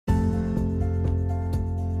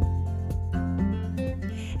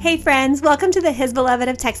Hey friends, welcome to the His Beloved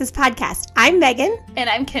of Texas podcast. I'm Megan. And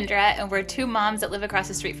I'm Kendra, and we're two moms that live across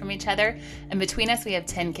the street from each other. And between us, we have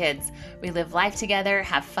 10 kids. We live life together,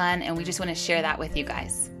 have fun, and we just want to share that with you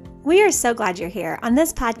guys. We are so glad you're here. On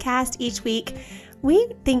this podcast each week,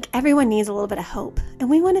 we think everyone needs a little bit of hope. And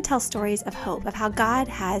we want to tell stories of hope, of how God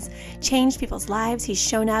has changed people's lives. He's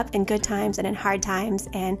shown up in good times and in hard times,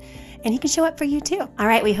 and He can show up for you too. All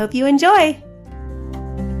right, we hope you enjoy.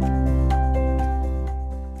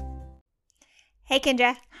 Hey,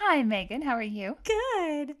 Kendra. Hi, Megan. How are you?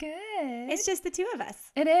 Good. Good. It's just the two of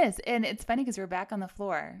us. It is, and it's funny because we're back on the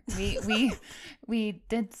floor. We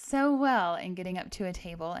did so well in getting up to a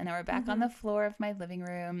table, and now we're back on the floor of my living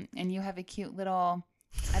room. And you have a cute little,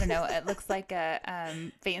 I don't know, it looks like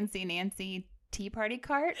a Fancy Nancy tea party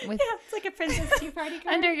cart with it's like a princess tea party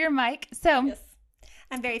cart under your mic. So yes.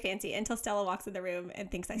 I'm very fancy until Stella walks in the room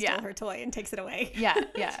and thinks I stole her toy and takes it away. Yeah.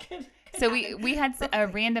 So we had a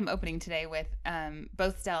random opening today with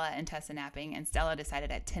both Stella and Tessa napping, and Stella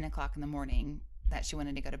decided at 10 o'clock in the morning that she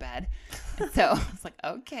wanted to go to bed. And so I was like,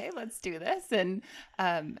 okay, let's do this. And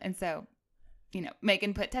so,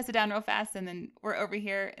 Megan put Tessa down real fast, and then we're over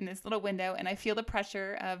here in this little window, and I feel the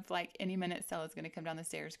pressure of like any minute Stella's going to come down the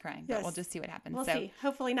stairs crying, but we'll just see what happens. We'll see.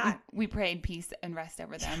 Hopefully not. We prayed peace and rest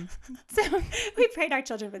over them. So we prayed our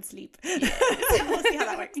children would sleep. Yes. We'll see how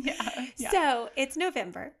that works. Yeah. So it's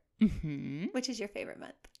November, which is your favorite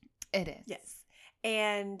month. It is. Yes.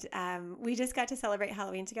 And we just got to celebrate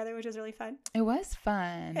Halloween together, which was really fun. It was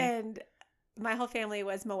fun. And my whole family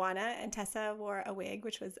was Moana, and Tessa wore a wig,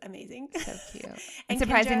 which was amazing. So cute. And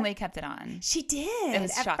surprisingly Kendra, kept it on. She did. It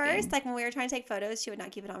was At shocking. first, like when we were trying to take photos, she would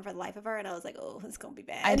not keep it on for the life of her. And I was like, oh, it's going to be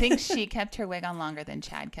bad. I think she kept her wig on longer than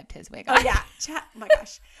Chad kept his wig on. Oh, yeah. Chad, oh my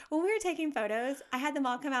gosh. When we were taking photos, I had them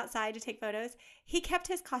all come outside to take photos. He kept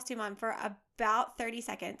his costume on for about 30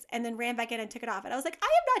 seconds and then ran back in and took it off. And I was like, I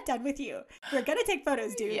am not done with you. We're going to take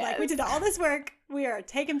photos, dude. Yes. Like, we did all this work. We are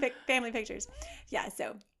taking family pictures. Yeah,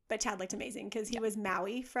 so... But Chad looked amazing because he was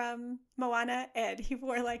Maui from Moana, and he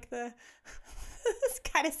wore like this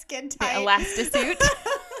kind of skin tight elasticsuit.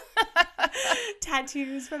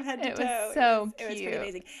 Tattoos from head to toe. Was so it was cute. pretty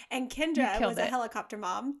amazing. And Kendra was a helicopter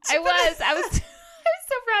mom. I was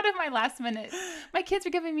so proud of my last minute. My kids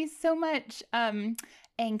were giving me so much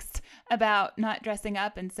angst about not dressing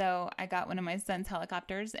up, and so I got one of my son's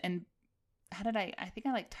helicopters and I think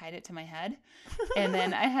I like tied it to my head, and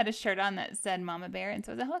then I had a shirt on that said Mama Bear, and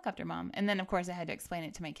so it was a helicopter mom. And then of course I had to explain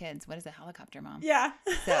it to my kids. What is a helicopter mom? Yeah.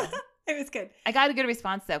 So it was good. I got a good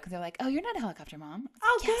response though, because they're like, "Oh, you're not a helicopter mom."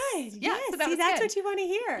 Oh, yes. good. Yeah. Yes. So See, that's what you want to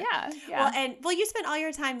hear. Yeah. Well, you spent all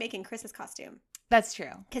your time making Chris's costume. That's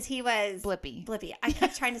true. Because he was Blippy. I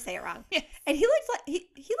kept trying to say it wrong. Yes. And he looked like he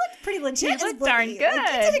looked pretty legit. He looked darn good.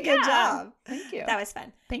 Like, he did a good job. Thank you. That was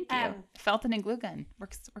fun. Thank you. Felton and glue gun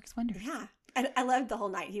works wonders. Yeah. And I loved the whole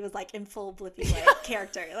night. He was like in full Blippy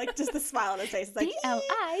character, like just the smile on his face. It's like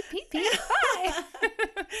BLIPP5.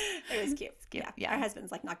 It was cute. Yeah. Our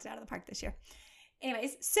husband's like knocked it out of the park this year.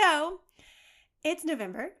 Anyways, so it's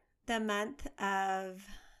November, the month of.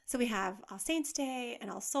 So we have All Saints Day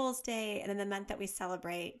and All Souls Day, and then the month that we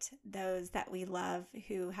celebrate those that we love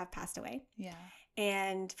who have passed away. Yeah.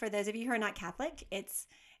 And for those of you who are not Catholic, it's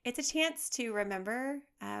a chance to remember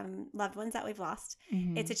loved ones that we've lost.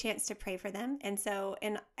 Mm-hmm. It's a chance to pray for them. And so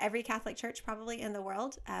in every Catholic church probably in the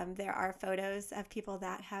world, there are photos of people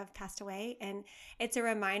that have passed away. And it's a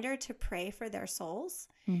reminder to pray for their souls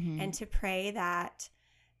and to pray that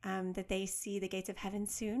that they see the gates of heaven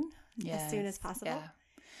soon, as soon as possible. Yeah.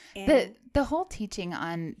 And the whole teaching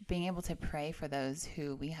on being able to pray for those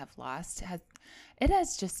who we have lost has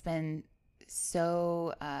just been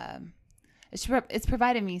so it's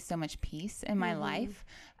provided me so much peace in my life.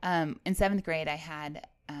 In seventh grade, I had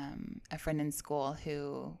a friend in school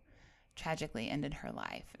who tragically ended her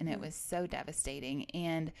life, and it was so devastating.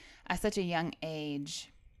 And at such a young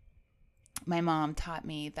age, my mom taught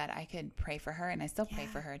me that I could pray for her, and I still pray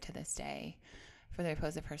for her to this day, for the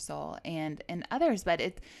repose of her soul and others. But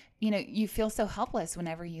you feel so helpless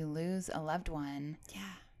whenever you lose a loved one. Yeah.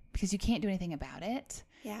 Because you can't do anything about it.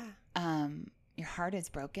 Yeah. Your heart is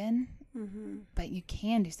broken, but you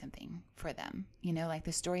can do something for them. Like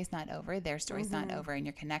the story's not over, their story's not over, and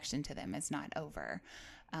your connection to them is not over.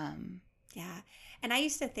 Yeah. And I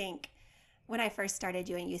used to think when I first started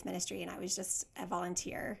doing youth ministry and I was just a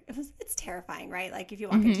volunteer, it's terrifying, right? Like if you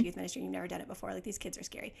walk into youth ministry and you've never done it before, like these kids are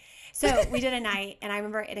scary. So we did a night and I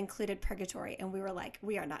remember it included purgatory and we were like,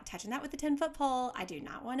 we are not touching that with a 10-foot pole. I do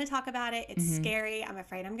not want to talk about it. It's scary. I'm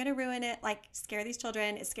afraid I'm going to ruin it. Like scare these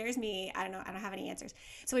children. It scares me. I don't know. I don't have any answers.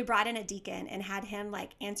 So we brought in a deacon and had him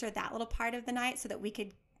like answer that little part of the night so that we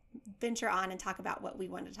could venture on and talk about what we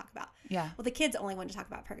wanted to talk about. Yeah. Well, the kids only wanted to talk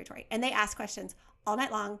about purgatory, and they asked questions all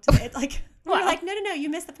night long. It's like we were like, no, you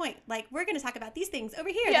missed the point. Like, we're going to talk about these things over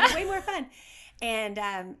here that are way more fun. And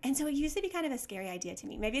so it used to be kind of a scary idea to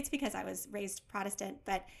me. Maybe it's because I was raised Protestant,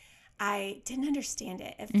 but I didn't understand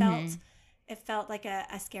it. It felt like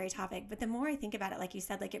a scary topic. But the more I think about it, like you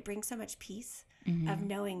said, like it brings so much peace of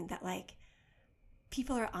knowing that like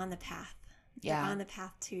people are on the path. They're on the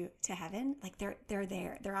path to heaven. Like they're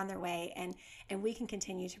there. They're on their way, and we can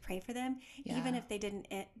continue to pray for them, even if they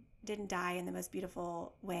didn't die in the most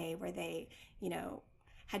beautiful way, where they,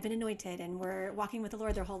 had been anointed and were walking with the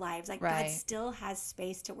Lord their whole lives. Like God still has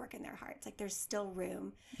space to work in their hearts. Like there's still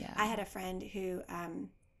room. Yeah. I had a friend who,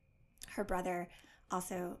 her brother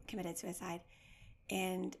also committed suicide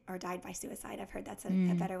or died by suicide. I've heard that's a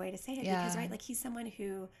better way to say it because, right, like he's someone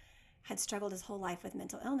who had struggled his whole life with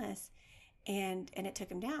mental illness. And it took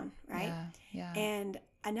him down, right? Yeah. And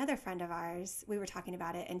another friend of ours, we were talking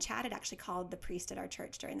about it, and Chad had actually called the priest at our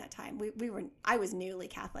church during that time. I was newly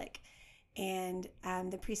Catholic, and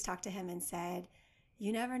the priest talked to him and said,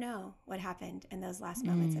 "You never know what happened in those last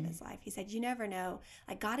moments of his life." He said, "You never know.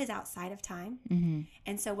 Like God is outside of time,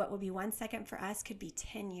 and so what will be 1 second for us could be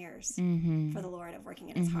 10 years for the Lord of working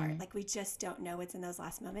in His heart. Like we just don't know what's in those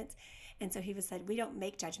last moments." And so he said, we don't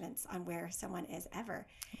make judgments on where someone is ever.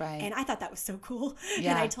 Right. And I thought that was so cool.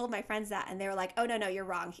 Yeah. And I told my friends that, and they were like, "Oh, no, you're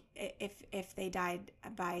wrong. If they died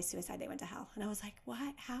by suicide, they went to hell." And I was like,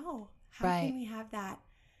 what? How can we have that?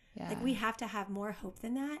 Yeah. Like we have to have more hope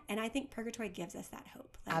than that. And I think purgatory gives us that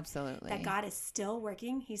hope. Like, absolutely. That God is still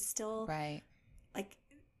working. He's still like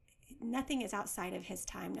nothing is outside of His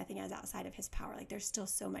time. Nothing is outside of His power. Like there's still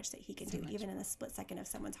so much that He can do, even in a split second of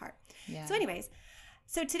someone's heart. Yeah. So anyways,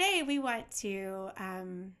 so today we want to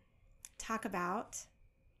talk about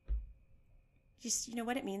just,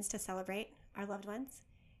 what it means to celebrate our loved ones.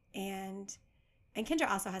 And Kendra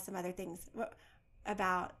also has some other things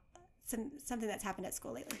about something that's happened at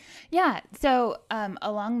school lately. Yeah. So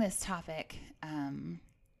along this topic,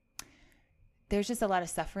 there's just a lot of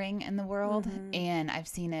suffering in the world. And I've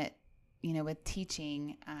seen it, with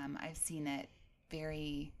teaching. I've seen it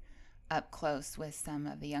very up close with some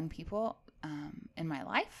of the young people in my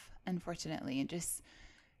life, unfortunately, and just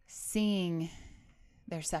seeing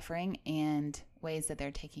their suffering and ways that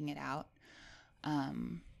they're taking it out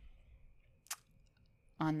on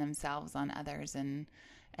themselves, on others, and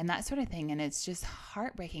that sort of thing. And it's just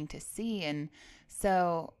heartbreaking to see. And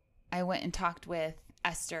so I went and talked with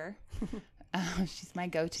Esther. She's my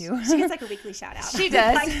go-to. She gets like a weekly shout out. She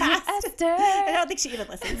does. Esther. I don't think she even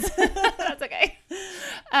listens. That's okay.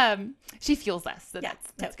 She fuels us, so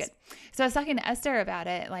that's good. So I was talking to Esther about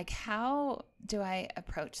it, like, how do I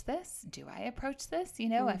approach this? Do I approach this?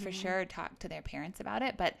 I for sure talked to their parents about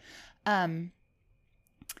it, but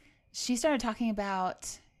she started talking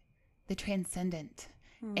about the transcendent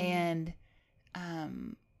and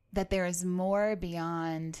that there is more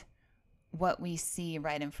beyond what we see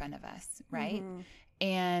right in front of us, right?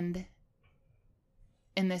 And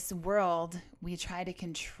in this world, we try to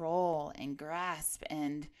control and grasp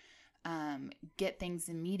and get things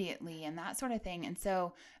immediately and that sort of thing. And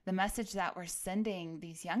so the message that we're sending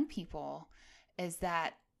these young people is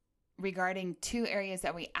that regarding two areas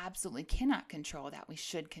that we absolutely cannot control, that we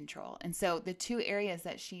should control. And so the two areas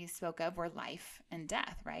that she spoke of were life and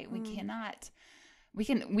death, right? We've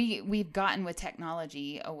gotten with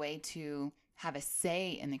technology a way to have a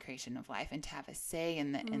say in the creation of life and to have a say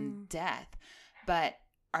in death. But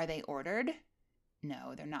are they ordered?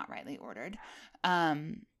 No, they're not rightly ordered.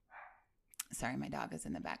 Sorry, my dog is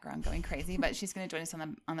in the background going crazy, but she's going to join us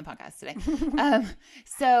on the podcast today.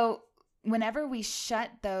 So whenever we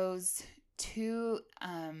shut those two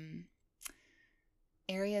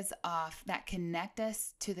areas off that connect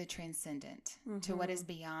us to the transcendent, to what is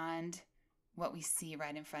beyond what we see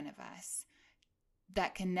right in front of us,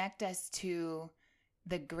 that connect us to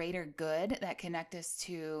the greater good, that connect us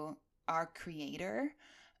to our Creator,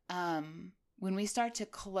 when we start to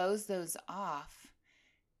close those off,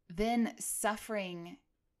 then suffering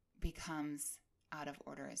becomes out of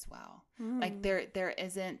order as well. Like there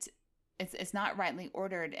isn't, it's not rightly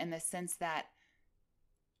ordered in the sense that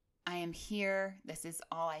I am here, this is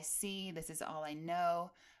all I see, this is all I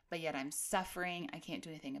know, but yet I'm suffering. I can't do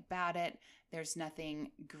anything about it. There's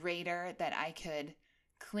nothing greater that I could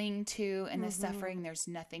cling to in this suffering. There's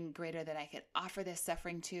nothing greater that I could offer this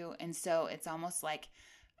suffering to. And so it's almost like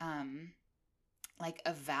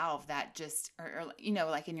a valve that just, or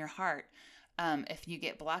like in your heart, if you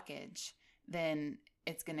get blockage, then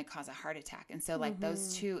it's going to cause a heart attack. And so like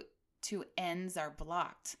those two ends are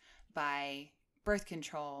blocked by birth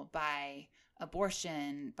control, by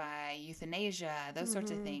abortion, by euthanasia, those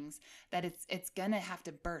sorts of things, that it's going to have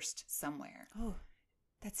to burst somewhere. Oh,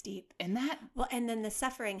 that's deep. And that, well, and then the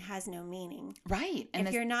suffering has no meaning. right. And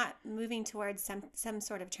if you're not moving towards some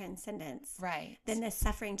sort of transcendence, right, then the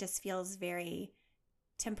suffering just feels very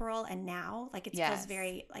temporal and now, like it feels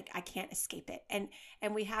very like I can't escape it. And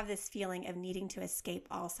we have this feeling of needing to escape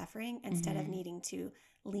all suffering instead of needing to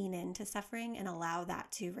lean into suffering and allow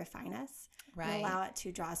that to refine us, right, and allow it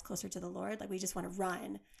to draw us closer to the Lord. Like we just want to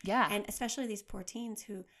run. Yeah. And especially these poor teens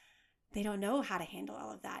who they don't know how to handle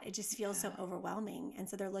all of that. It just feels so overwhelming. And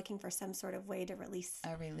so they're looking for some sort of way to release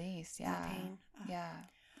a release. that pain. Yeah.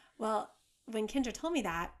 Well, when Kendra told me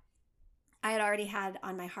that, I had already had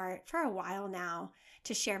on my heart for a while now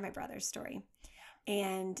to share my brother's story.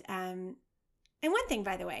 And one thing,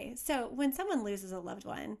 by the way, so when someone loses a loved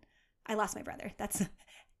one, I lost my brother. That's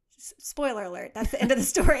spoiler alert. That's the end of the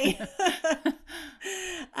story.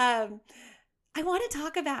 I want to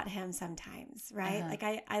talk about him sometimes, right? Like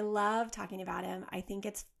I love talking about him. I think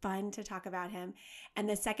it's fun to talk about him. And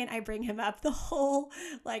the second I bring him up, the whole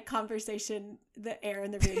like conversation, the air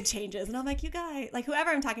in the room changes. And I'm like, you guys, like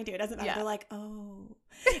whoever I'm talking to, it doesn't matter. They're like, oh,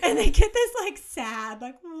 and they get this like sad,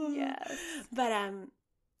 like, oh. Yes. But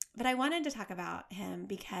I wanted to talk about him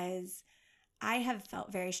because I have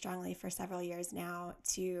felt very strongly for several years now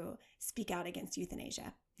to speak out against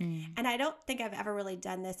euthanasia. And I don't think I've ever really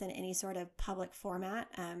done this in any sort of public format,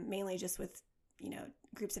 mainly just with,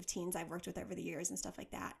 groups of teens I've worked with over the years and stuff like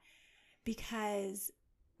that, because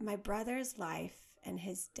my brother's life and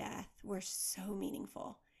his death were so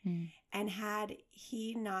meaningful. And had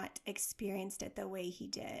he not experienced it the way he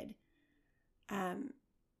did, our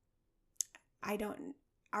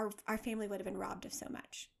family would have been robbed of so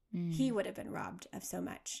much. He would have been robbed of so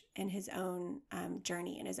much in his own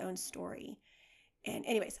journey, in his own story. And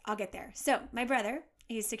anyways, I'll get there. So my brother,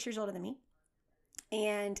 he's 6 years older than me.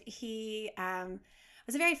 And he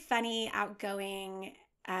was a very funny, outgoing,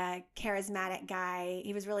 charismatic guy.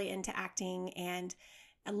 He was really into acting and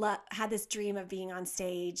had this dream of being on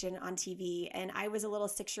stage and on TV. And I was a little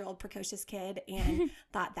 6-year-old precocious kid and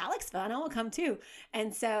thought, that looks fun. I will come too.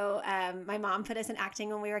 And so my mom put us in acting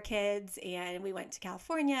when we were kids. And we went to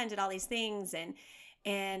California and did all these things.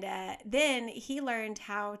 And then he learned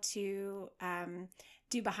how to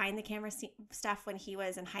do behind the camera stuff when he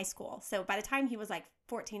was in high school. So by the time he was like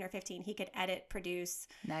 14 or 15, he could edit, produce,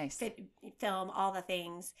 film, all the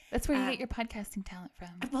things. That's where you get your podcasting talent from.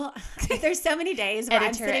 Well, there's so many days where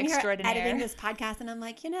I'm sitting here editing this podcast and I'm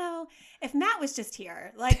like, if Matt was just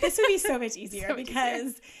here, like this would be so much easier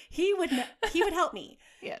because he would help me.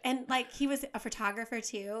 Yeah. And like he was a photographer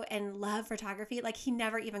too and loved photography. Like he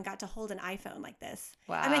never even got to hold an iPhone like this.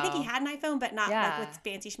 Wow. I mean, I think he had an iPhone, but not like with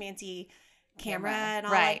fancy schmancy camera and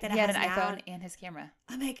all like that. He had an iPhone and his camera.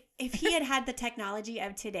 I'm like, if he had the technology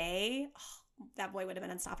of today, that boy would have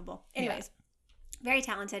been unstoppable. Anyways, very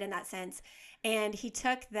talented in that sense. And he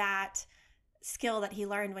took that skill that he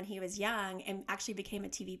learned when he was young and actually became a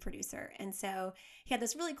TV producer. And so he had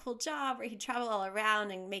this really cool job where he'd travel all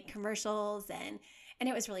around and make commercials and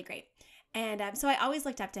it was really great. And so I always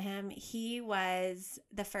looked up to him. He was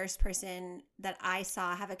the first person that I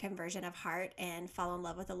saw have a conversion of heart and fall in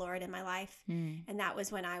love with the Lord in my life. And that was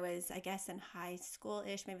when I was, I guess, in high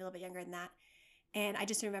school-ish, maybe a little bit younger than that. And I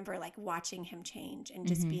just remember like watching him change and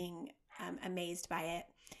just being amazed by it.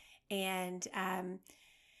 And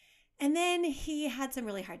then he had some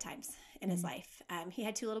really hard times in his life. He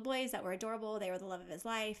had 2 little boys that were adorable. They were the love of his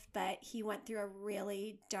life, but he went through a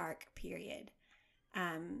really dark period.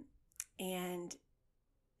 And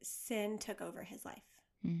sin took over his life.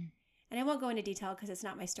 And I won't go into detail because it's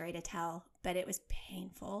not my story to tell, but it was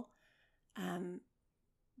painful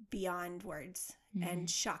beyond words and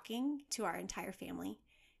shocking to our entire family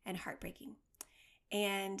and heartbreaking.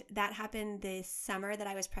 And that happened this summer that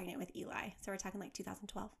I was pregnant with Eli. So we're talking like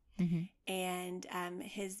 2012. And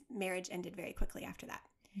his marriage ended very quickly after that.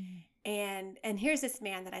 And here's this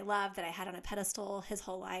man that I love, that I had on a pedestal his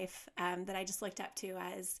whole life, that I just looked up to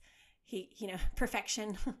as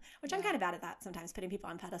perfection, which I'm kind of bad at that sometimes, putting people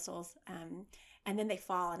on pedestals. And then they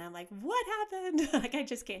fall and I'm like, what happened? Like, I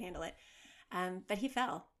just can't handle it. But he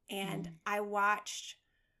fell and I watched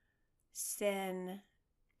sin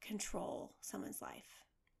control someone's life.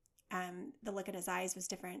 The look in his eyes was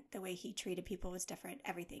different. The way he treated people was different.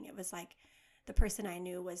 Everything. It was like the person I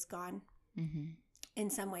knew was gone in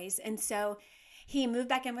some ways. And so he moved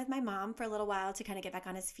back in with my mom for a little while to kind of get back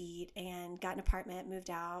on his feet and got an apartment, moved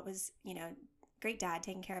out, was, great dad,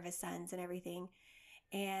 taking care of his sons and everything.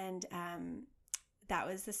 And that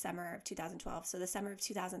was the summer of 2012. So the summer of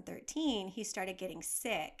 2013, he started getting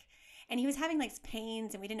sick And he was having like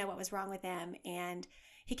pains, and we didn't know what was wrong with him. And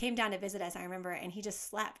he came down to visit us, I remember, and he just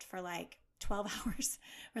slept for like 12 hours.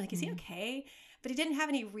 We're like, is he okay? But he didn't have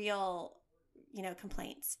any real,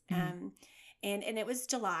 complaints. And it was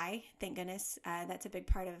July, thank goodness. That's a big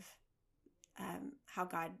part of how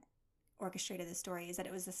God orchestrated the story, is that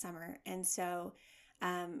it was the summer. And so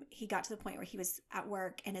he got to the point where he was at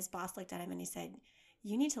work, and his boss looked at him and he said,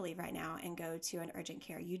 you need to leave right now and go to an urgent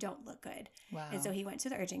care. You don't look good. Wow. And so he went to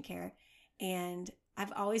the urgent care, and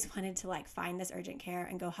I've always wanted to like find this urgent care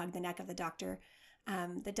and go hug the neck of the doctor.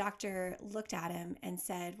 The doctor looked at him and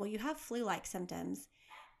said, well, you have flu-like symptoms,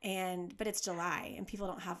 but it's July and people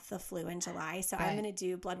don't have the flu in July. So I'm going to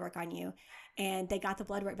do blood work on you. And they got the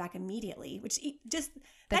blood work back immediately, which just,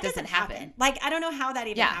 that doesn't happen. Like, I don't know how that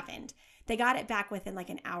even happened. They got it back within like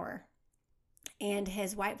an hour, and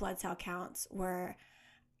his white blood cell counts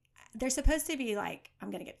they're supposed to be like,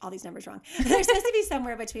 I'm going to get all these numbers wrong. They're supposed to be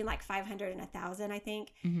somewhere between like 500 and 1,000, I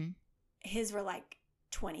think. Mm-hmm. His were like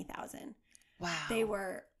 20,000. Wow. They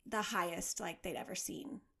were the highest like they'd ever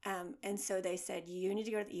seen. And so they said, you need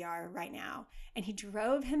to go to the ER right now. And he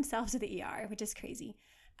drove himself to the ER, which is crazy.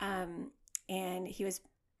 And he was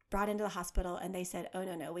brought into the hospital, and they said, oh,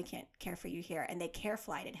 no, we can't care for you here. And they care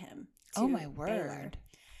flighted him to my word.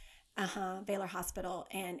 Baylor Hospital.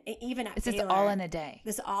 And even at Baylor. Is this all in a day?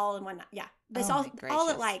 This all in one night. Yeah. This all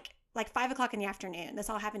at like 5 o'clock in the afternoon. This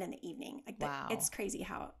all happened in the evening. Like wow. It's crazy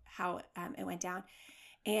how it went down.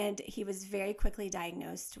 And he was very quickly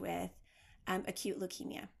diagnosed with acute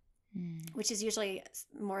leukemia, which is usually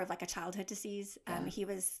more of like a childhood disease. He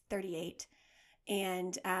was 38.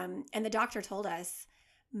 And the doctor told us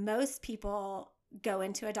most people go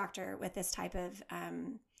into a doctor with this type of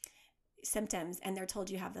symptoms, and they're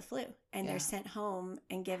told you have the flu, and they're sent home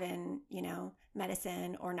and given,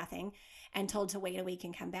 medicine or nothing, and told to wait a week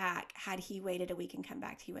and come back. Had he waited a week and come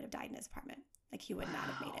back, he would have died in his apartment. Like, he would not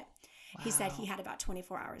have made it. Wow. He said he had about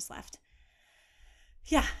 24 hours left.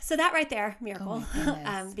 Yeah. So that right there, miracle.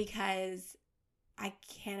 Because I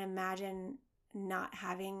can't imagine not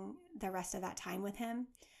having the rest of that time with him.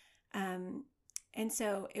 And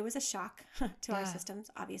so it was a shock to our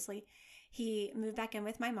systems, obviously. He moved back in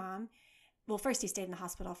with my mom. Well, first he stayed in the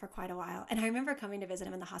hospital for quite a while. And I remember coming to visit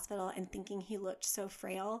him in the hospital and thinking he looked so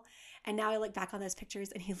frail. And now I look back on those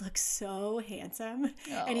pictures and he looks so handsome.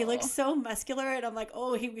 Oh. And he looks so muscular. And I'm like,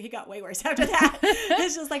 oh, he got way worse after that.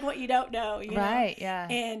 It's just like what you don't know. You right, know?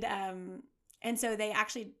 Yeah. And so they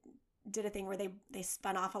actually did a thing where they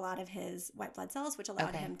spun off a lot of his white blood cells, which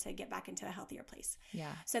allowed him to get back into a healthier place.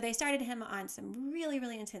 Yeah. So they started him on some really,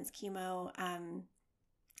 really intense chemo.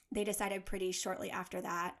 They decided pretty shortly after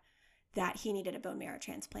that he needed a bone marrow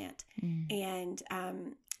transplant. And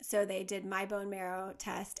so they did my bone marrow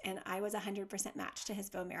test, and I was 100% matched to his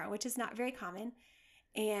bone marrow, which is not very common.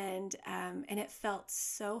 And it felt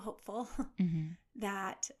so hopeful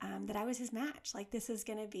that I was his match. Like, this is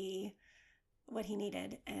going to be what he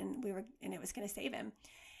needed, and it was going to save him.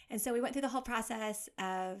 And so we went through the whole process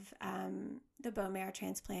of the bone marrow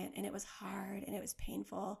transplant, and it was hard and it was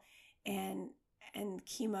painful, and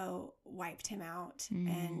chemo wiped him out.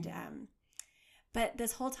 But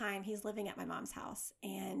this whole time he's living at my mom's house,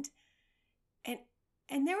 and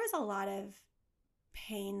there was a lot of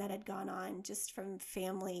pain that had gone on just from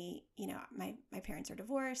family. My parents are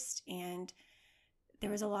divorced, and there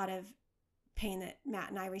was a lot of pain that Matt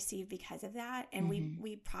and I received because of that. And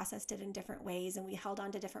we processed it in different ways, and we held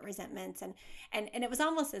on to different resentments, and it was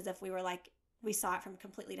almost as if we saw it from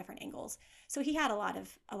completely different angles. So he had a lot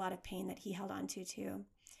of pain that he held on to too.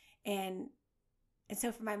 And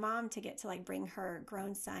so for my mom to get to like bring her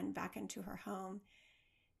grown son back into her home,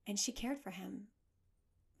 and she cared for him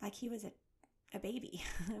like he was a baby.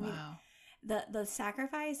 I mean, wow. The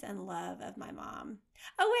sacrifice and love of my mom.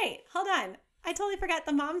 Oh, wait, hold on. I totally forgot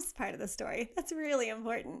the mom's part of the story. That's really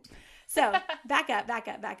important. So back up.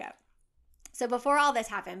 So before all this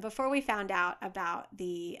happened, before we found out about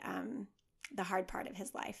the hard part of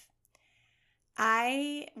his life,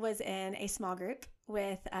 I was in a small group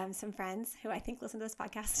with some friends who I think listen to this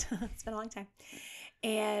podcast. It's been a long time.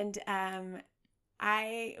 And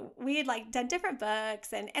we had like done different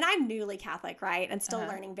books, and I'm newly Catholic, right? And still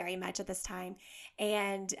learning very much at this time.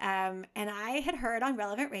 And I had heard on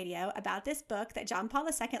Relevant Radio about this book that John Paul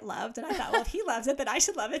II loved. And I thought, well, if he loves it, then I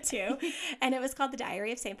should love it too. And it was called The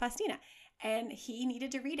Diary of St. Faustina. And he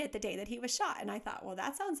needed to read it the day that he was shot. And I thought, well,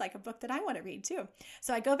 that sounds like a book that I want to read too.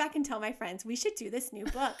 So I go back and tell my friends, we should do this new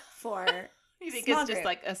book for You think it's just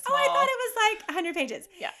like a small... Oh, I thought it was like 100 pages.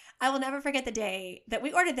 Yeah. I will never forget the day that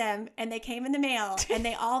we ordered them, and they came in the mail, and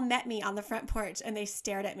they all met me on the front porch, and they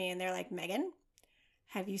stared at me, and they're like, Megan,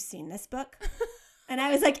 have you seen this book? And I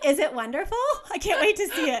was like, is it wonderful? I can't wait to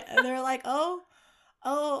see it. And they're like, oh,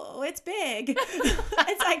 it's big. And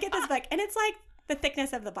so I get this book, and it's like the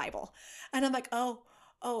thickness of the Bible. And I'm like, oh,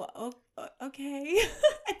 okay.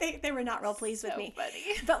 I think they were not real pleased with me.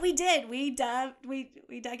 Funny. But we did. We dug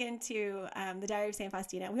into the Diary of St.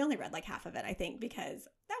 Faustina. We only read like half of it, I think, because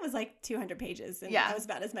that was like 200 pages. And that was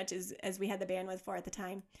about as much as we had the bandwidth for at the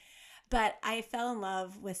time. But I fell in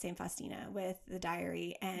love with St. Faustina, with the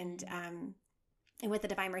diary, and with the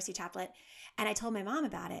Divine Mercy Chaplet. And I told my mom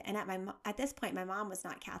about it. And at this point, my mom was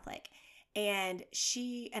not Catholic. And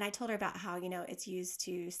I told her about how, it's used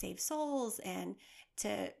to save souls and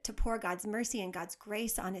to pour God's mercy and God's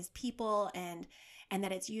grace on his people, and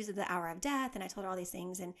that it's used at the hour of death. And I told her all these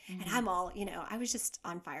things, and I'm all, I was just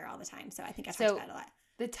on fire all the time. So I think I talked about it a lot.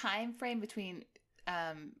 The time frame between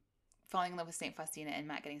falling in love with St. Faustina and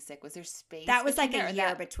Matt getting sick, was there space? That was like a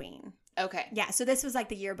year between. Okay. Yeah. So this was like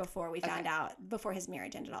the year before we found out, before his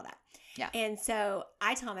marriage ended, all that. Yeah. And so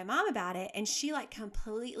I tell my mom about it, and she like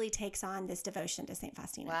completely takes on this devotion to St.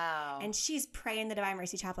 Faustina. Wow. And she's praying the Divine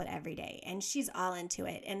Mercy Chaplet every day, and she's all into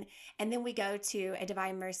it. And then we go to a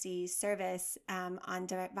Divine Mercy service on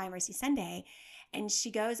Divine Mercy Sunday, and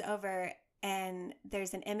she goes over, and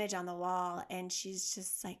there's an image on the wall, and she's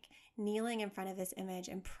just like kneeling in front of this image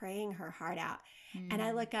and praying her heart out. And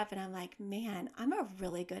I look up and I'm like, man, I'm a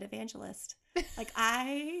really good evangelist. Like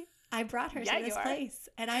I brought her to this place,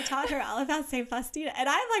 and I taught her all about St. Faustina. And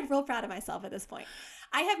I'm like real proud of myself at this point.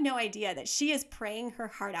 I have no idea that she is praying her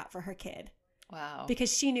heart out for her kid. Wow.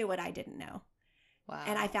 Because she knew what I didn't know. Wow.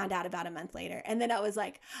 And I found out about a month later. And then I was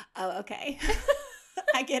like, oh, okay.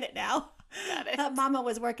 I get it now. Got it. Mama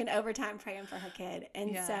was working overtime praying for her kid.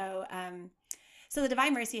 And so the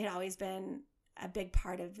Divine Mercy had always been a big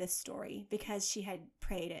part of this story, because she had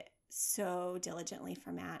prayed it so diligently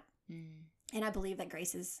for Matt. And I believe that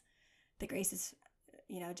the graces,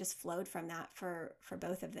 just flowed from that for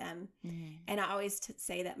both of them. And I always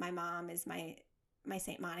say that my mom is my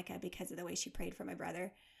Saint Monica because of the way she prayed for my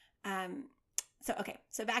brother.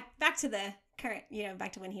 So back to the current,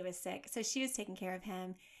 back to when he was sick. So she was taking care of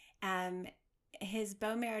him. His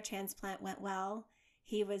bone marrow transplant went well.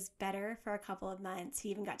 He was better for a couple of months. He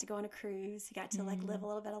even got to go on a cruise. He got to live a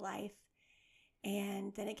little bit of life.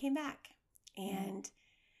 And then it came back. And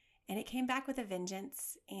it came back with a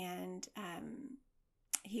vengeance. And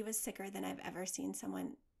he was sicker than I've ever seen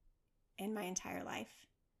someone in my entire life.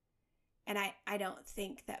 And I don't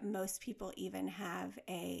think that most people even have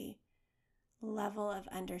a level of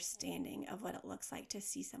understanding of what it looks like to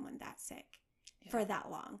see someone that sick for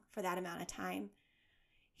that long, for that amount of time.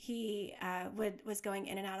 He was going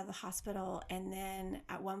in and out of the hospital, and then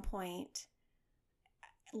at one point,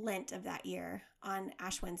 Lent of that year, on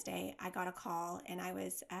Ash Wednesday, I got a call, and I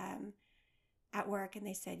was at work, and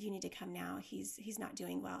they said, "You need to come now. He's not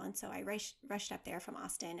doing well." And so I rushed up there from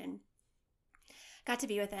Austin and got to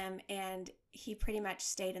be with him, and he pretty much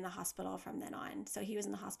stayed in the hospital from then on. So he was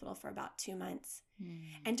in the hospital for about 2 months.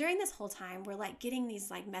 And during this whole time, we're like getting these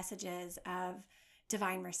like messages of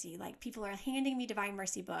Divine Mercy. Like people are handing me Divine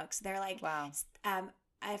Mercy books. They're like, wow.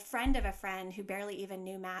 A friend of a friend who barely even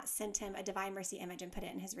knew Matt sent him a Divine Mercy image and put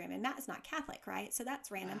it in his room. And Matt is not Catholic, right? So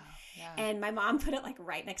that's random. Wow. Yeah. And my mom put it like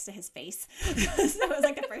right next to his face. So it was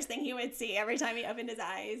like the first thing he would see every time he opened his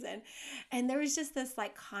eyes. And there was just this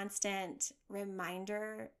like constant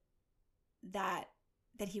reminder that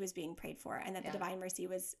he was being prayed for, and that the Divine Mercy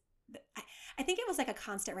was, I think it was like a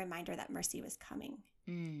constant reminder that mercy was coming.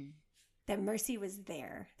 That mercy was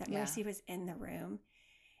there, that mercy was in the room.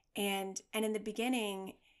 And in the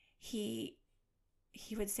beginning, he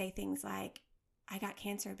would say things like, I got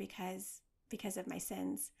cancer because of my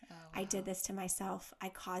sins. Oh, wow. I did this to myself. I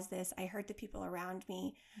caused this. I hurt the people around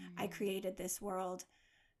me. I created this world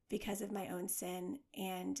because of my own sin.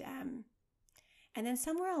 And then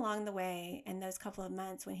somewhere along the way, in those couple of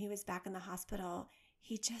months when he was back in the hospital,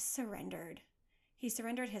 he just surrendered. He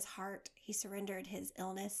surrendered his heart. He surrendered his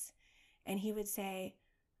illness. And he would say,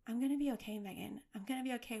 I'm going to be okay, Megan. I'm going to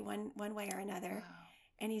be okay one way or another. Wow.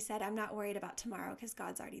 And he said, I'm not worried about tomorrow because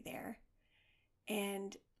God's already there.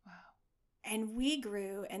 And and we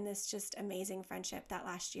grew in this just amazing friendship that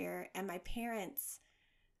last year. And my parents,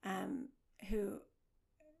 who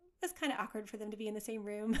was kind of awkward for them to be in the same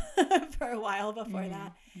room for a while before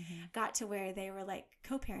that, got to where they were like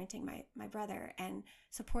co-parenting my brother and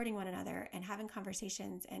supporting one another and having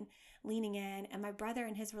conversations and leaning in. And my brother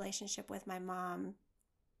and his relationship with my mom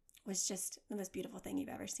was just the most beautiful thing you've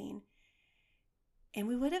ever seen. And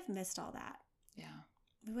we would have missed all that. Yeah.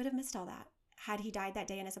 We would have missed all that had he died that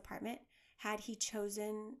day in his apartment, had he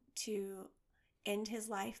chosen to end his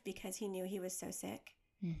life because he knew he was so sick.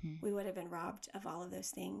 we would have been robbed of all of those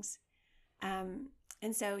things.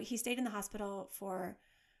 And so he stayed in the hospital for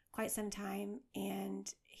quite some time,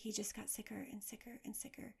 and he just got sicker and sicker and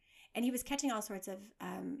sicker. And he was catching all sorts of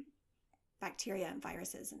bacteria and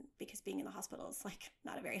viruses, and because being in the hospital is like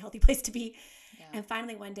not a very healthy place to be. Yeah. And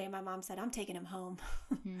finally one day my mom said, I'm taking him home.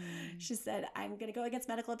 She said, I'm going to go against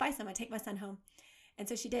medical advice. I'm going to take my son home. And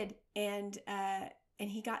so she did. And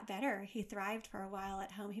he got better. He thrived for a while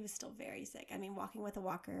at home. He was still very sick. I mean, walking with a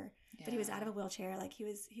walker, but he was out of a wheelchair. Like he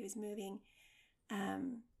was moving.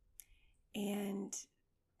 And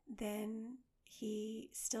then he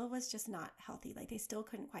still was just not healthy. Like they still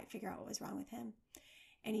couldn't quite figure out what was wrong with him.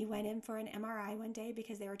 And he went in for an MRI one day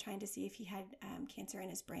because they were trying to see if he had cancer in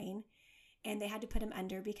his brain. And they had to put him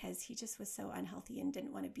under because he just was so unhealthy and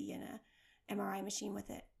didn't want to be in a MRI machine with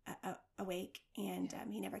it awake. And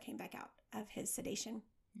he never came back out of his sedation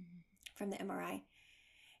from the MRI.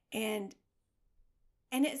 And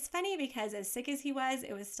it's funny because as sick as he was,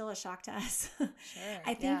 it was still a shock to us. Sure,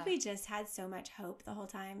 I think we just had so much hope the whole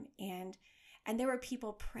time. And there were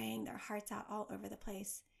people praying their hearts out all over the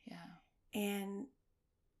place. Yeah.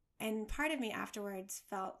 And part of me afterwards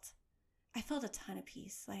I felt a ton of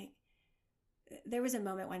peace. Like there was a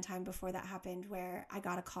moment one time before that happened where I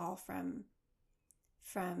got a call from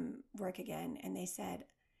work again, and they said,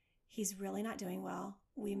 he's really not doing well.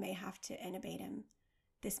 We may have to intubate him.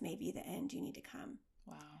 This may be the end. You need to come.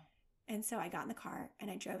 Wow. And so I got in the car and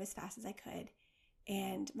I drove as fast as I could.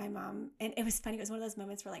 And my mom, and it was funny. It was one of those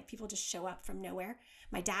moments where like people just show up from nowhere.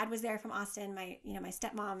 My dad was there from Austin. My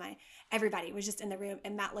stepmom, everybody was just in the room.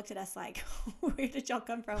 And Matt looked at us like, where did y'all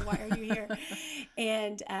come from? Why are you here?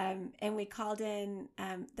 And we called in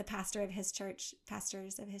the pastors of his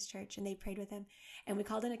church, and they prayed with him. And we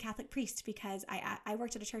called in a Catholic priest because I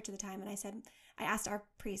worked at a church at the time. And I asked our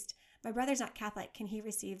priest, my brother's not Catholic. Can he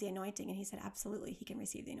receive the anointing? And he said, absolutely, he can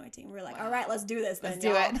receive the anointing. And we're like, all right, let's do this then. Let's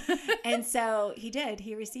do it. And so he did.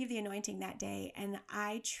 He received the anointing that day. And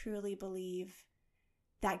I truly believe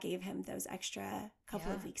that gave him those extra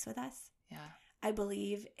couple of weeks with us. Yeah. I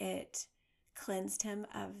believe it cleansed him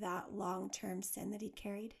of that long-term sin that he'd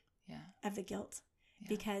carried, of the guilt,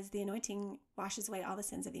 because the anointing washes away all the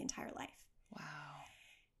sins of the entire life. Wow.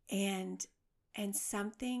 And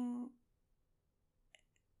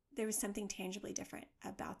there was something tangibly different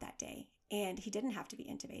about that day. And he didn't have to be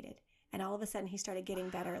intubated. And all of a sudden he started getting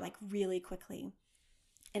better like really quickly.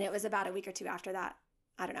 And it was about a week or two after that.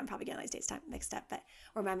 I don't know, I'm probably getting those dates mixed up, but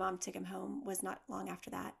where my mom took him home was not long after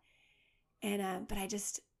that. And, but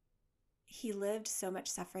he lived so much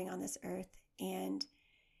suffering on this earth, and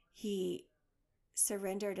he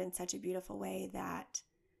surrendered in such a beautiful way that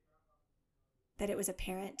it was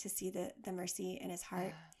apparent to see the mercy in his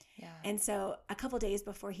heart. Yeah. And so a couple days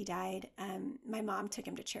before he died, my mom took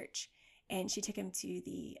him to church, and she took him to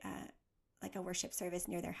the like a worship service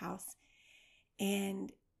near their house.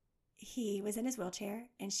 And he was in his wheelchair,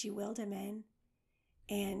 and she wheeled him in.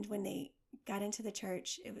 And when they got into the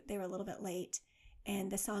church, they were a little bit late,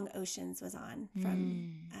 and the song Oceans was on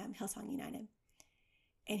from Hillsong United.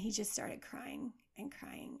 And he just started crying and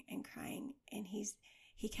crying and crying. And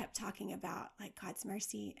he kept talking about like God's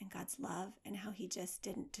mercy and God's love and how he just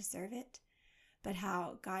didn't deserve it, but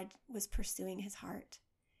how God was pursuing his heart.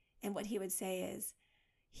 And what he would say is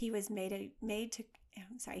he was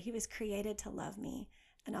he was created to love me,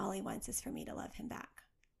 and all he wants is for me to love him back.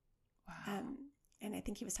 Wow. And I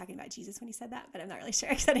think he was talking about Jesus when he said that, but I'm not really sure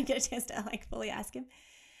because I didn't get a chance to like fully ask him.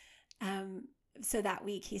 So that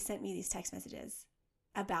week he sent me these text messages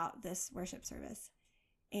about this worship service.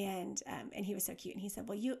 And he was so cute. And he said,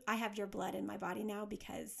 well, I have your blood in my body now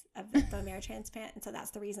because of the bone marrow transplant. And so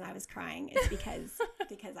that's the reason I was crying, is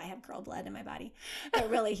because I have girl blood in my body. But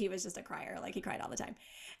really, he was just a crier. Like he cried all the time.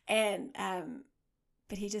 And,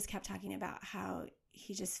 but he just kept talking about how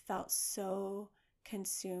he just felt so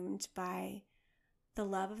consumed by the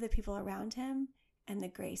love of the people around him and the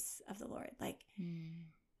grace of the Lord. Like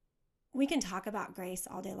we can talk about grace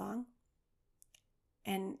all day long.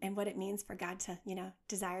 And what it means for God to,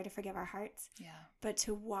 desire to forgive our hearts. Yeah. But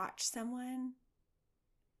to watch someone,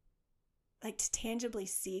 like to tangibly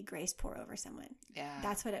see grace pour over someone. Yeah.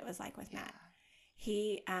 That's what it was like with Matt.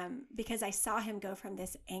 He, because I saw him go from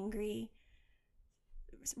this angry,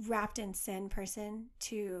 wrapped in sin person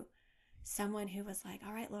to someone who was like,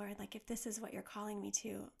 all right, Lord, like if this is what you're calling me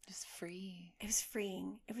to. Just free. It was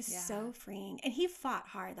freeing. It was so freeing. And he fought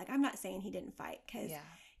hard. Like I'm not saying he didn't fight, because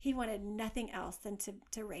he wanted nothing else than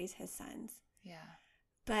to raise his sons. Yeah.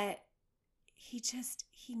 But he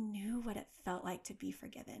knew what it felt like to be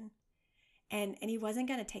forgiven. And he wasn't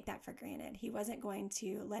going to take that for granted. He wasn't going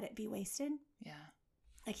to let it be wasted. Yeah.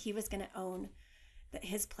 Like he was going to own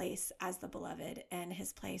his place as the beloved and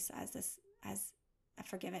his place as a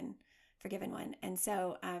forgiven one. And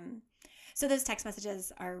so, so those text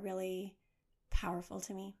messages are really powerful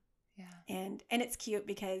to me. Yeah. And it's cute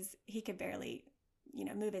because he could barely,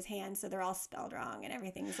 move his hands. So they're all spelled wrong and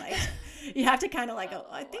everything's like, you have to kind of like,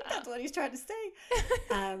 I think that's what he's trying to say.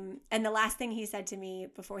 And the last thing he said to me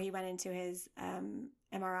before he went into his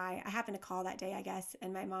MRI, I happened to call that day, I guess.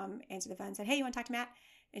 And my mom answered the phone and said, "Hey, you want to talk to Matt?"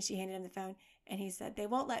 And she handed him the phone and he said, "They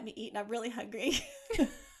won't let me eat and I'm really hungry."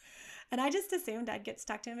 And I just assumed I'd get to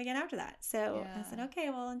talk to him again after that. So I said, "Okay,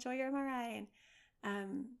 well, enjoy your MRI."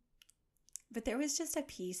 And, but there was just a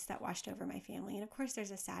peace that washed over my family. And of course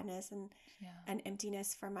there's a sadness and an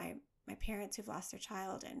emptiness for my parents who've lost their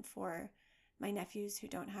child and for my nephews who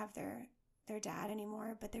don't have their dad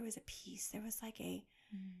anymore. But there was a peace. There was like a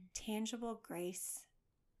tangible grace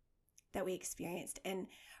that we experienced. And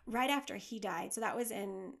right after he died, so that was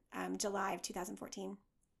in July of 2014,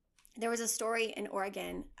 there was a story in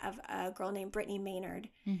Oregon of a girl named Brittany Maynard.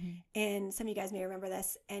 Mm-hmm. And some of you guys may remember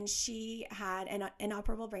this. And she had an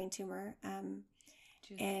inoperable brain tumor.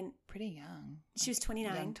 She was pretty young. She was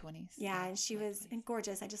 29. Young 20s. Yeah, and she was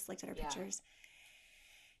gorgeous. I just looked at her pictures.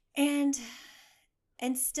 And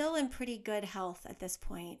still in pretty good health at this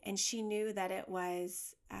point. And she knew that it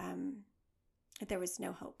was, that there was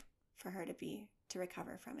no hope for her to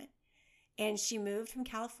recover from it. And she moved from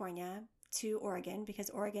California to Oregon because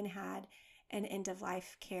Oregon had an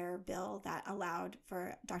end-of-life care bill that allowed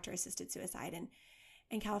for doctor-assisted suicide,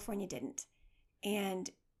 and California didn't. And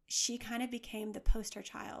she kind of became the poster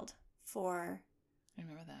child for I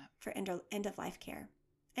remember that. For end-of-life care.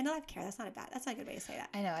 End-of-life care, that's not a good way to say that.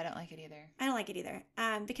 I know, I don't like it either. I don't like it either.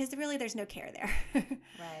 Because really there's no care there.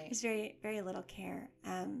 Right. There's very, very little care.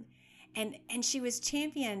 And she was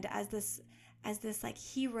championed as this like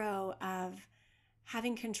hero of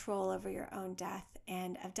having control over your own death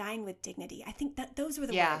and of dying with dignity. I think that those were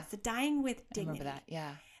the words, the dying with dignity. I remember that,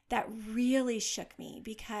 yeah. That really shook me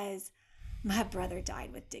because my brother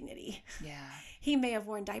died with dignity. Yeah. He may have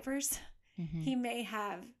worn diapers. Mm-hmm. He may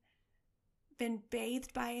have been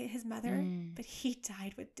bathed by his mother, but he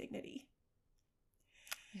died with dignity.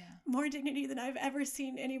 Yeah. More dignity than I've ever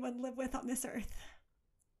seen anyone live with on this earth.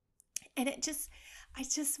 And I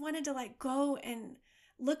just wanted to like go and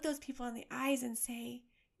look those people in the eyes and say,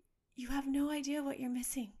 you have no idea what you're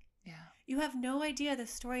missing. Yeah. You have no idea the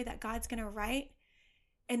story that God's going to write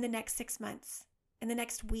in the next 6 months, in the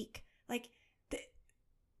next week. Like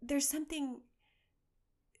there's something,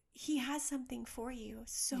 he has something for you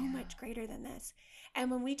so much greater than this.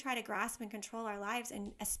 And when we try to grasp and control our lives,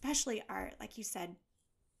 and especially our, like you said,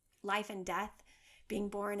 life and death, being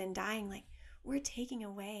born and dying, like we're taking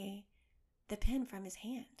away the pen from his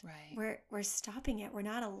hand. Right. We're stopping it. We're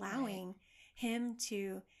not allowing him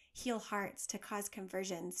to heal hearts, to cause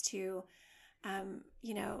conversions, to,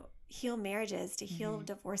 heal marriages, to heal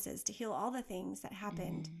divorces, to heal all the things that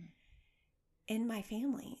happened in my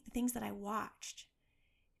family, the things that I watched.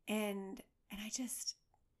 And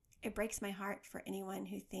it breaks my heart for anyone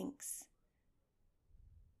who thinks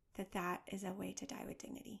that is a way to die with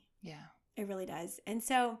dignity. Yeah. It really does. And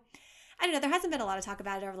so, I don't know, there hasn't been a lot of talk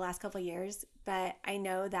about it over the last couple of years, but I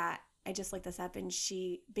know that I just looked this up and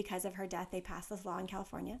because of her death, they passed this law in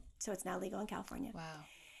California. So it's now legal in California. Wow.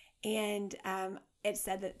 And it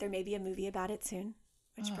said that there may be a movie about it soon,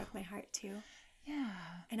 which broke my heart too. Yeah.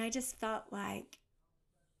 And I just felt like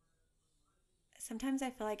sometimes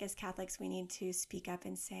I feel like as Catholics, we need to speak up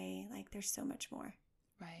and say, like, there's so much more.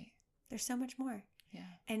 Right. There's so much more. Yeah.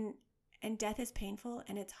 And death is painful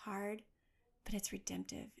and it's hard, but it's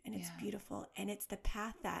redemptive and it's beautiful. And it's the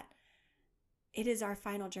path that it is our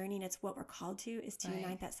final journey. And it's what we're called to, is to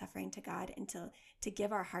unite that suffering to God and to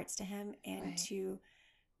give our hearts to him and to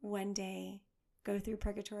one day go through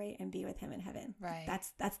purgatory and be with him in heaven. Right.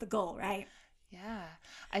 That's the goal, right? Yeah.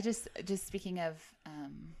 I just speaking of,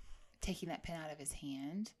 taking that pen out of his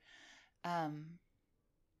hand,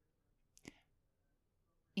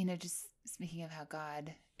 just speaking of how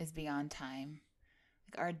God is beyond time,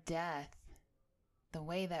 like our death, the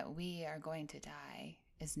way that we are going to die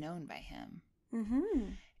is known by him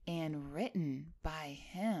and written by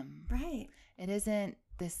him. Right. It isn't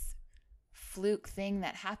this fluke thing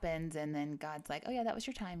that happens and then God's like, oh yeah, that was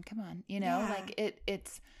your time. Come on. Like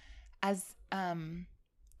it's as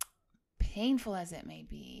painful as it may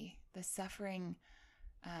be, the suffering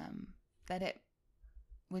that it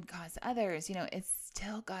would cause others, it's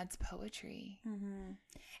still God's poetry.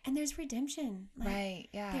 And there's redemption. Right.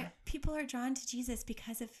 Yeah. People are drawn to Jesus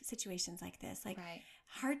because of situations like this. Like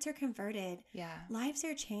hearts are converted. Yeah. Lives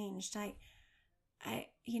are changed.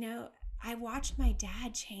 I watched my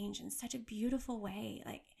dad change in such a beautiful way.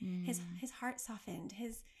 Like his heart softened.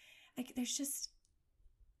 There's just,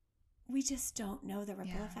 we just don't know the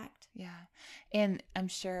ripple effect. Yeah. And I'm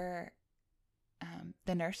sure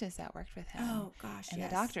the nurses that worked with him. Oh gosh. And the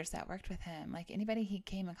doctors that worked with him, like anybody he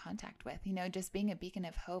came in contact with, just being a beacon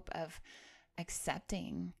of hope, of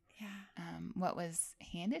accepting what was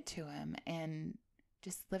handed to him and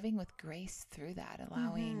just living with grace through that,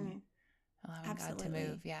 allowing God to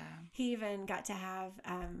move. Yeah. He even got to have,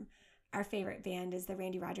 our favorite band is the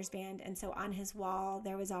Randy Rogers Band. And so on his wall,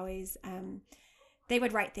 there was always, they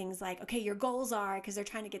would write things like, okay, your goals are, because they're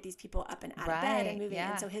trying to get these people up and out of bed and moving.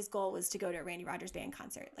 And so his goal was to go to a Randy Rogers Band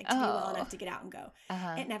concert, like to be well enough to get out and go.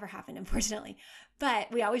 It never happened, unfortunately.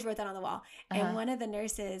 But we always wrote that on the wall. And one of the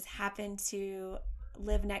nurses happened to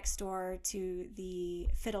live next door to the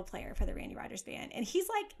fiddle player for the Randy Rogers Band. And he's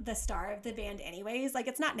like the star of the band anyways. Like,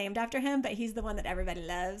 it's not named after him, but he's the one that everybody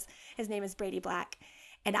loves. His name is Brady Black.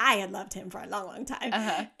 And I had loved him for a long, long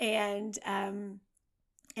time.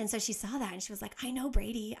 And so she saw that and she was like, I know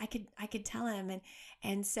Brady. I could tell him.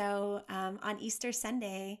 And so on Easter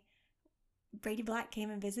Sunday, Brady Black came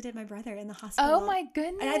and visited my brother in the hospital. Oh my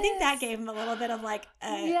goodness. And I think that gave him a little bit of like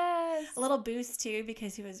a little boost too,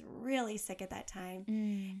 because he was really sick at that time.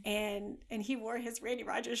 And he wore his Randy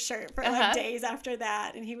Rogers shirt for like days after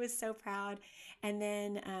that. And he was so proud. And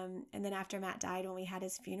then after Matt died, when we had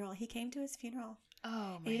his funeral, he came to his funeral. Oh my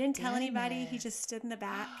goodness. And he didn't tell anybody. He just stood in the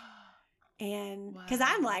back. And because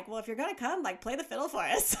I'm like, well, if you're going to come, like, play the fiddle for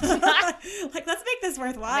us. Like, let's make this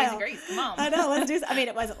worthwhile. That's great. Come on. I know. Let's do I mean,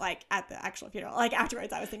 it wasn't like at the actual funeral. Like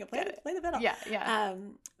afterwards, I was thinking, play the fiddle. Yeah, yeah.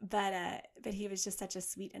 But he was just such a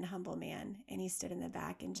sweet and humble man. And he stood in the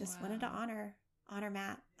back and just wanted to honor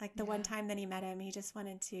Matt. Like the one time that he met him, he just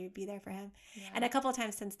wanted to be there for him. Yeah. And a couple of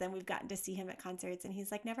times since then, we've gotten to see him at concerts. And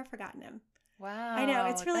he's like, never forgotten him. Wow. I know.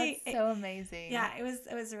 It's really so amazing. Yeah, it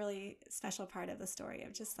was a really special part of the story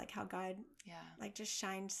of just like how God like just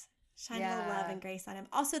shined a little love and grace on him.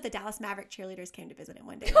 Also, the Dallas Maverick cheerleaders came to visit him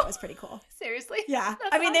one day. That was pretty cool. Seriously? Yeah.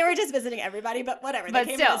 I mean, they were just visiting everybody, but whatever. They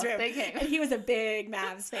came to his room. They came. And he was a big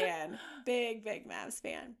Mavs fan. Big Mavs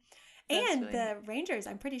fan. And the Rangers,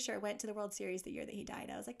 I'm pretty sure, went to the World Series the year that he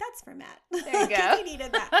died. I was like, that's for Matt. There you go. He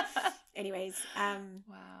needed that. Anyways.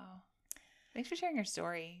 Wow. Thanks for sharing your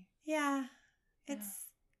story. Yeah. It's...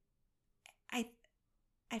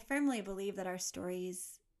 I firmly believe that our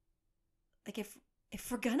stories, like if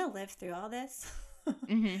we're gonna live through all this,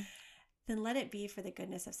 then let it be for the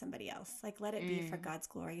goodness of somebody else. Like let it be for God's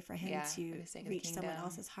glory, for Him to reach someone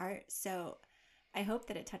else's heart. So I hope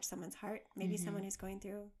that it touched someone's heart. Maybe someone who's going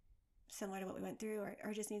through similar to what we went through,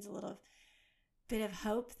 or just needs a little bit of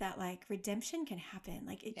hope that like redemption can happen.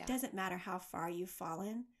 Like it doesn't matter how far you've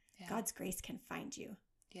fallen, God's grace can find you.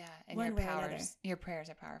 Yeah, and your prayers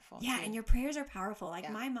are powerful. Yeah, too. And your prayers are powerful. Like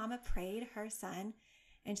my mama prayed her son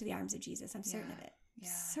into the arms of Jesus. I'm certain of it. Yeah.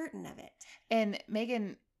 Certain of it. And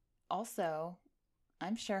Megan also,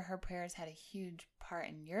 I'm sure her prayers had a huge part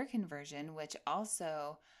in your conversion, which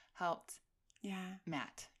also helped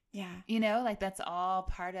Matt. Yeah. Like that's all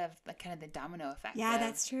part of like kind of the domino effect. Yeah,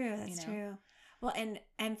 that's true. That's true. Well,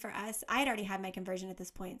 and for us, I had already had my conversion at this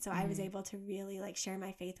point, so I was able to really like share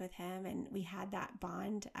my faith with him, and we had that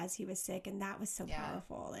bond as he was sick, and that was so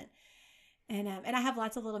powerful. And I have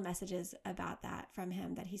lots of little messages about that from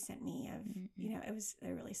him that he sent me.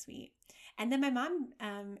 They're really sweet. And then my mom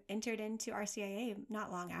entered into RCIA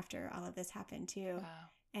not long after all of this happened too,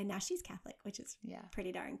 and now she's Catholic, which is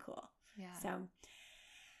pretty darn cool. Yeah.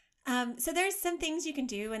 So there's some things you can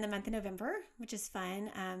do in the month of November, which is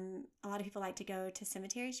fun. A lot of people like to go to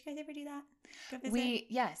cemeteries. You guys ever do that? Go visit?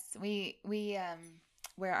 We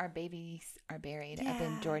where our babies are buried up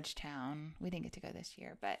in Georgetown. We didn't get to go this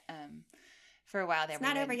year, but for a while there. It's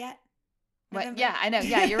not over yet. What? November. Yeah, I know.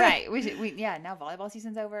 Yeah, you're right. Now volleyball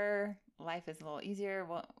season's over. Life is a little easier.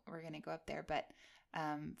 Well, we're gonna go up there, but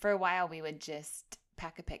for a while we would just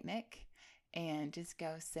pack a picnic and just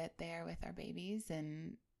go sit there with our babies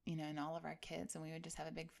and all of our kids, and we would just have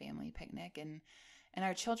a big family picnic, and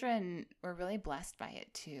our children were really blessed by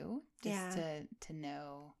it too, just to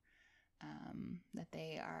know that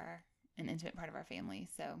they are an intimate part of our family.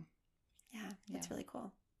 So that's really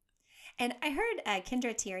cool. And I heard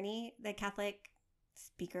Kendra Tierney, the Catholic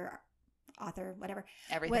speaker, author, whatever.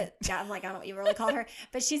 Everything. I'm like, I don't know what you really call her.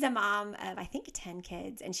 But she's a mom of, I think, 10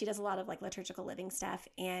 kids. And she does a lot of like liturgical living stuff.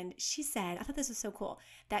 And she said, I thought this was so cool,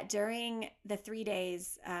 that during the 3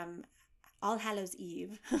 days, All Hallows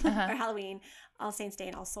Eve or Halloween, All Saints Day,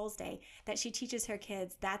 and All Souls Day, that she teaches her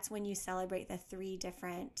kids, that's when you celebrate the 3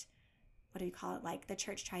 different, what do you call it? Like the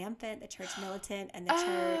church triumphant, the church militant, and the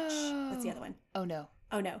church, what's the other one? Oh, no.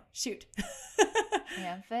 Oh no, shoot.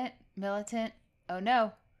 Triumphant, militant. Oh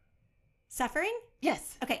no. Suffering?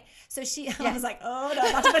 Yes. Okay. So I was like, oh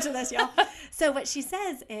no, not too much of this, y'all. So what she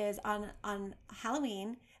says is on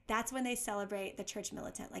Halloween, that's when they celebrate the church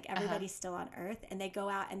militant. Like everybody's still on earth, and they go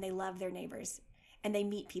out and they love their neighbors, and they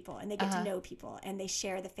meet people, and they get to know people, and they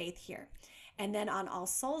share the faith here. And then on All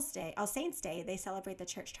Saints Day, they celebrate the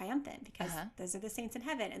church triumphant, because those are the saints in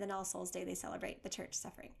heaven. And then All Souls Day, they celebrate the church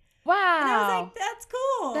suffering. Wow. And I was like, that's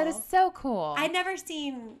cool. That is so cool. I'd never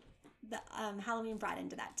seen the Halloween brought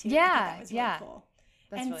into that too. Yeah. I thought that was really cool.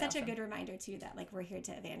 That's and really such awesome. a good reminder too that like we're here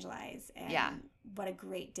to evangelize, and what a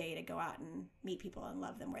great day to go out and meet people and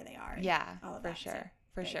love them where they are. Yeah, all of for that. sure. So,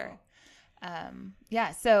 for sure.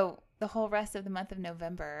 Cool. So the whole rest of the month of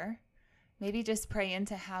November, maybe just pray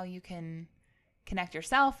into how you can connect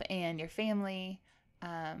yourself and your family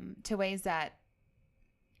to ways that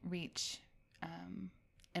reach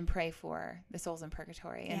and pray for the souls in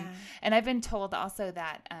purgatory. And I've been told also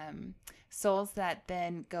that souls that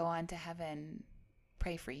then go on to heaven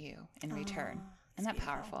pray for you in return. Isn't that beautiful?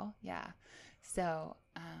 Powerful? Yeah. So,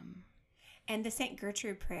 and the St.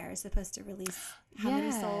 Gertrude prayer is supposed to release how many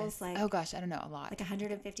souls? Like, oh gosh, I don't know, a lot. Like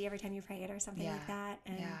 150 every time you pray it or something like that.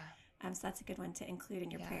 And so that's a good one to include in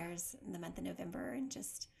your prayers in the month of November, and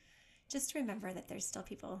just remember that there's still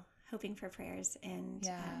people hoping for prayers. And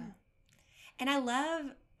and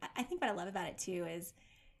I think what I love about it too is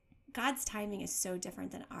God's timing is so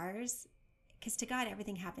different than ours. Because to God,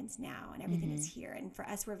 everything happens now, and everything is here. And for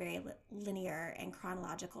us, we're very linear and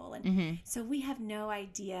chronological. And so we have no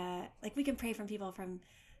idea. Like, we can pray from people from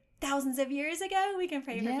thousands of years ago. We can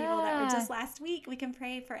pray for people that were just last week. We can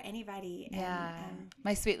pray for anybody. Yeah. And,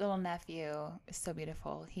 my sweet little nephew is so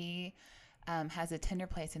beautiful. He has a tender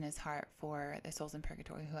place in his heart for the souls in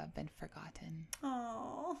purgatory who have been forgotten.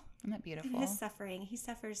 Oh. Isn't that beautiful? And his suffering. He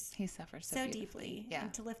suffers so deeply. Yeah.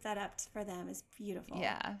 And to lift that up for them is beautiful.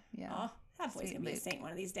 Yeah. Yeah. Oh, that boy's going to be a saint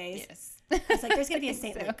one of these days. Yes. It's like, there's going to be a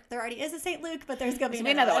St. Luke. There already is a St. Luke, but there's going to be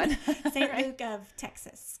another one. St. Luke of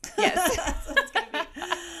Texas. Yes. That's what it's going to be.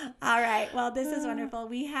 All right. Well, this is wonderful.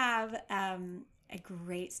 We have a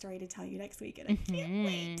great story to tell you next week, and I can't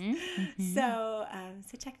wait. So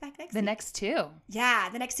check back next week. The next two. Yeah,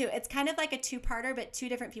 the next two. It's kind of like a two-parter, but two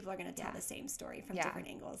different people are going to tell the same story from different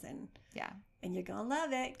angles, and you're going to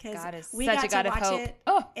love it because we got to watch it.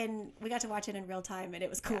 Oh, and we got to watch it in real time, and it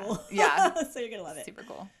was cool. Yeah. So you're going to love it. Super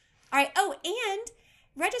cool. All right. Oh, and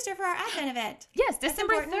register for our Advent event. Yes,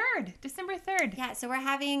 December 3rd. December 3rd. Yeah, so we're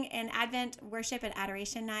having an Advent worship and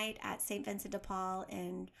adoration night at St. Vincent de Paul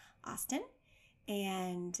in Austin.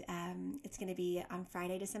 And it's going to be on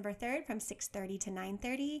Friday, December 3rd from 6:30 to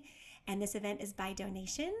 9:30. And this event is by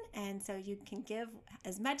donation. And so you can give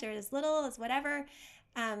as much or as little as whatever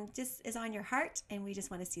just is on your heart. And we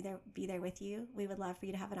just want to be there with you. We would love for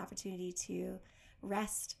you to have an opportunity to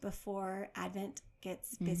rest before Advent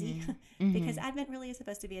gets busy because Advent really is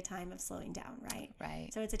supposed to be a time of slowing down, right? Right.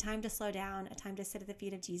 So it's a time to slow down, a time to sit at the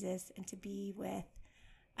feet of Jesus and to be with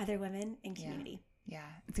other women in community. Yeah,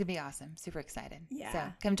 it's going to be awesome. Super excited. Yeah. So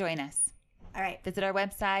come join us. All right. Visit our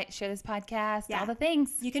website, share this podcast, all the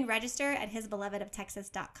things. You can register at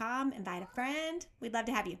hisbelovedoftexas.com. Invite a friend. We'd love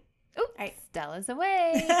to have you. Ooh, all right. Stella's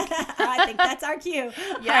away. I think that's our cue.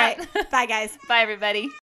 Yeah. All right. Bye, guys. Bye, everybody.